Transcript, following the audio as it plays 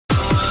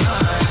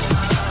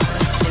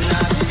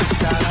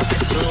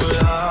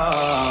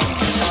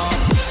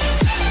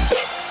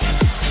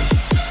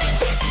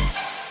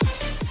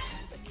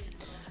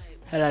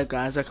Hello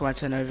guys, welcome back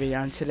to another video,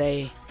 and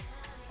today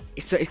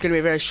it's going to be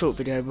a very short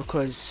video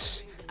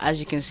because as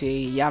you can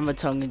see,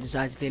 Yamatonga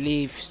decided to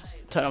leave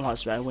Tottenham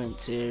Hotspur and went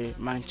to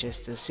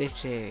Manchester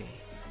City.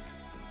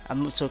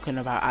 I'm not talking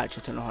about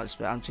actual Tottenham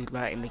Hotspur, I'm talking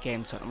about in the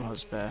game Tottenham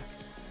Hotspur.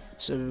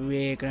 So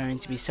we're going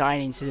to be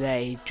signing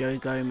today Joe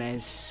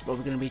Gomez, but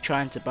we're going to be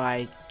trying to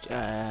buy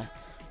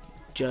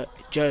Joe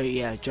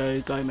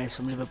Gomez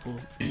from Liverpool,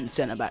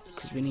 centre back,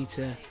 because we need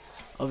to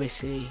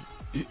obviously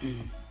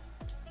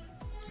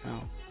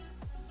oh,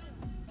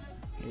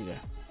 here we go.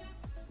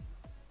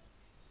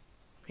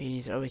 We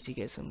need to obviously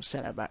get some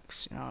centre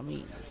backs, you know what I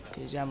mean?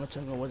 Because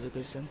Yamatonga was a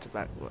good centre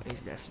back, but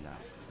he's left now.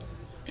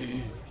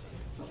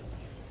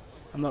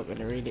 I'm not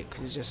gonna read it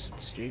because it's just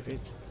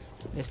stupid.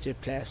 Let's do a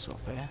player swap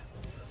here.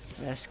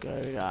 Let's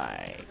go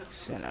like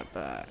centre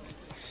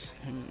backs.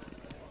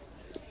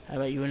 How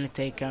about you want to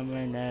take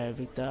Cameron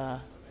Victor?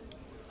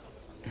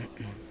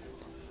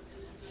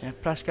 Yeah,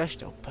 plus cash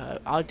deal.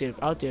 I'll do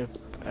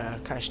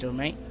cash deal,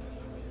 mate.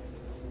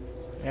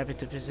 Happy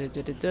to proceed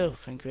with the deal.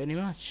 Thank you very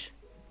much.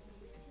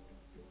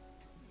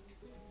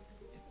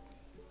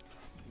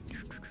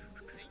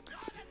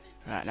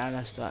 Right, now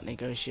let's start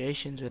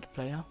negotiations with the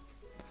player.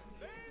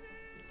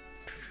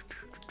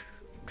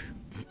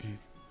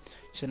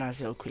 It's a nice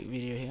little quick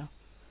video here.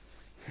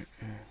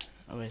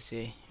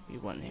 Obviously, we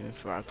want him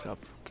for our club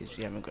because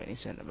we haven't got any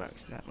centre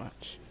backs that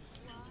much.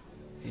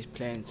 His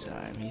playing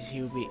time,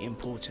 he'll be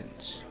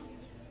important.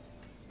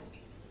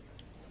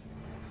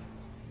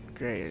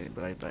 Great,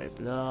 blah blah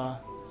blah.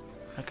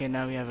 Okay,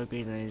 now we have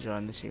agreed on his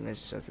on the team.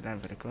 Let's start the line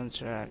for the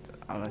contract.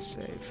 I must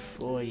say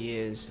 4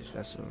 years, if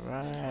that's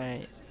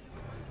alright.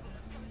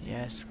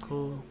 Yes,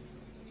 cool.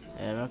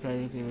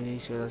 Okay,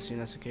 release your as soon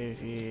as okay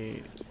with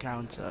you.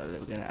 Counter,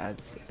 we're gonna add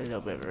a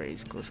little bit of a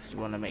raise course because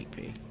we want to make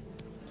P.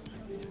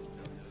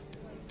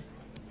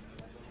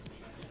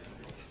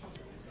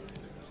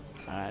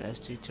 Alright, let's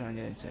do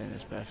 210,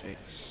 that's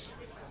perfect.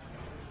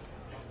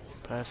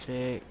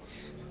 Perfect.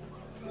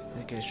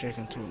 Let's get straight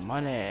into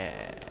money.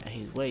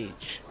 His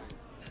wage.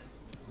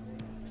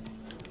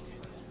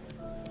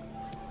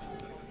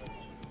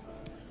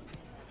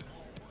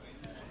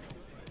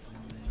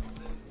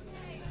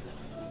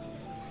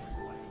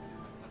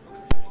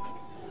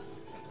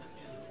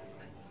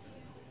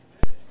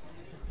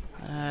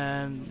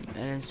 And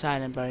then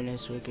signing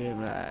bonus, we'll give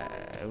him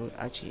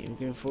actually we're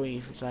giving 40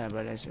 for signing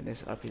bonus, and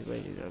let's up his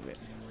wages a little bit.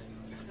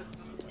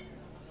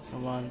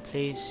 Come on,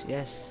 please,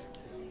 yes.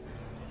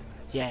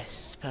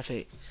 Yes,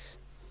 perfect.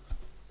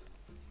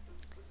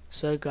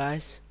 So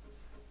guys,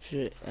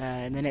 in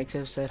the next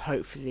episode,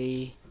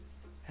 hopefully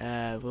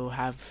we'll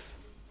have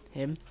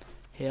him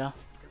here,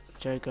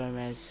 Joe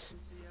Gomez.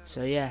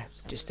 So yeah,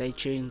 just stay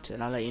tuned,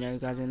 and I'll let you know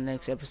guys in the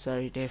next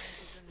episode if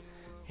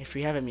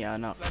we have him yet or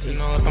not. I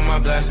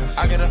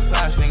get a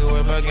flash, nigga,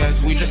 with a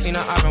guess. We just seen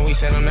her up and we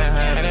sent on that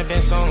head. And it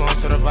been so long,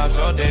 so the vibes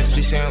all dead.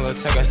 She saying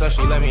little tech, so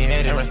she let me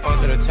hit it. In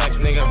response to the text,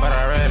 nigga, but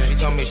I read it. She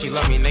told me she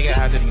love me, nigga,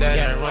 after that.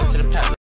 Yeah, run to the path.